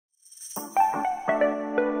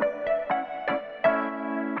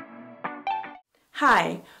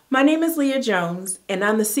Hi, my name is Lea Jones, and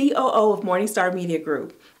I'm the COO of Morningstar Media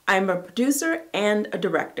Group. I'm a producer and a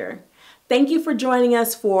director. Thank you for joining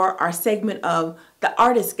us for our segment of The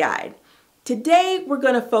Artist Guide. Today, we're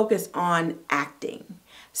going to focus on acting.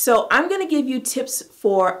 So I'm going to give you tips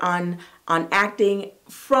on acting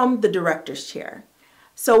from the director's chair.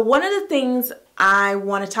 So one of the things I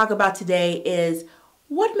want to talk about today is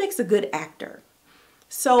what makes a good actor.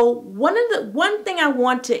 So one thing I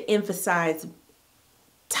want to emphasize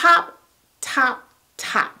top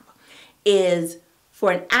is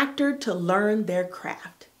for an actor to learn their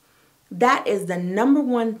craft. That is the number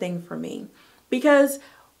one thing for me, because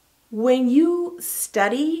when you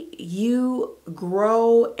study, you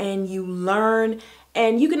grow and you learn,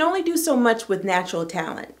 and you can only do so much with natural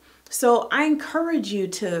talent. So I encourage you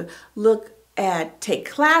to take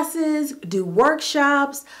classes, do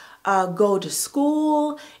workshops, go to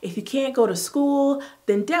school. If you can't go to school,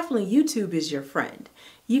 then definitely YouTube is your friend.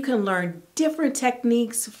 You can learn different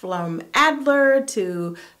techniques from Adler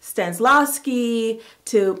to Stanislavski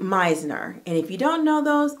to Meisner. And if you don't know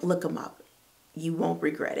those, look them up. You won't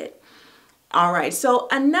regret it. All right, so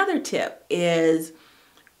another tip is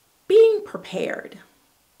being prepared.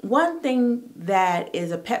 One thing that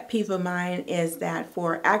is a pet peeve of mine is that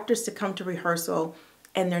for actors to come to rehearsal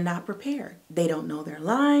and they're not prepared. They don't know their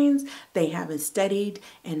lines. They haven't studied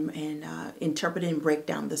and interpreted and break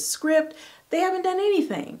down the script. They haven't done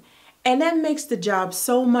anything. And that makes the job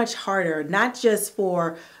so much harder, not just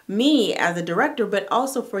for me as a director, but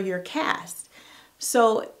also for your cast.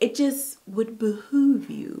 So it just would behoove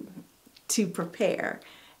you to prepare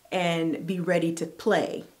and be ready to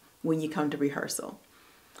play when you come to rehearsal.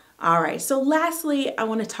 All right, so lastly, I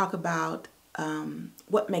want to talk about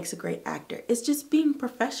what makes a great actor. It's just being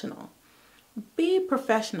professional. Be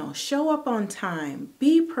professional, show up on time,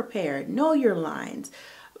 be prepared, know your lines,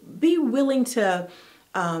 be willing to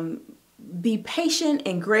be patient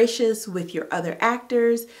and gracious with your other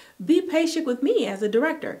actors. Be patient with me as a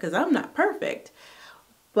director, because I'm not perfect.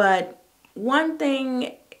 But one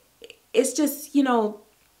thing, it's just,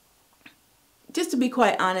 just to be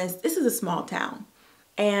quite honest, this is a small town.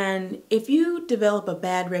 And if you develop a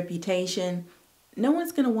bad reputation, no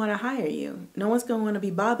one's going to want to hire you. No one's going to want to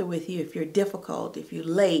be bothered with you if you're difficult, if you're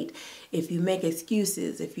late, if you make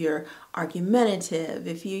excuses, if you're argumentative,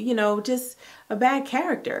 if you, just a bad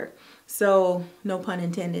character. So, no pun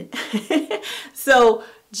intended. So,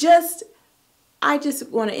 I just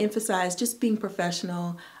want to emphasize just being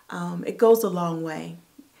professional. It goes a long way.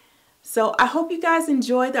 So I hope you guys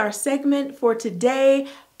enjoyed our segment for today.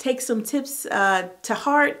 Take some tips to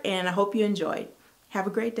heart, and I hope you enjoyed. Have a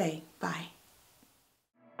great day. Bye.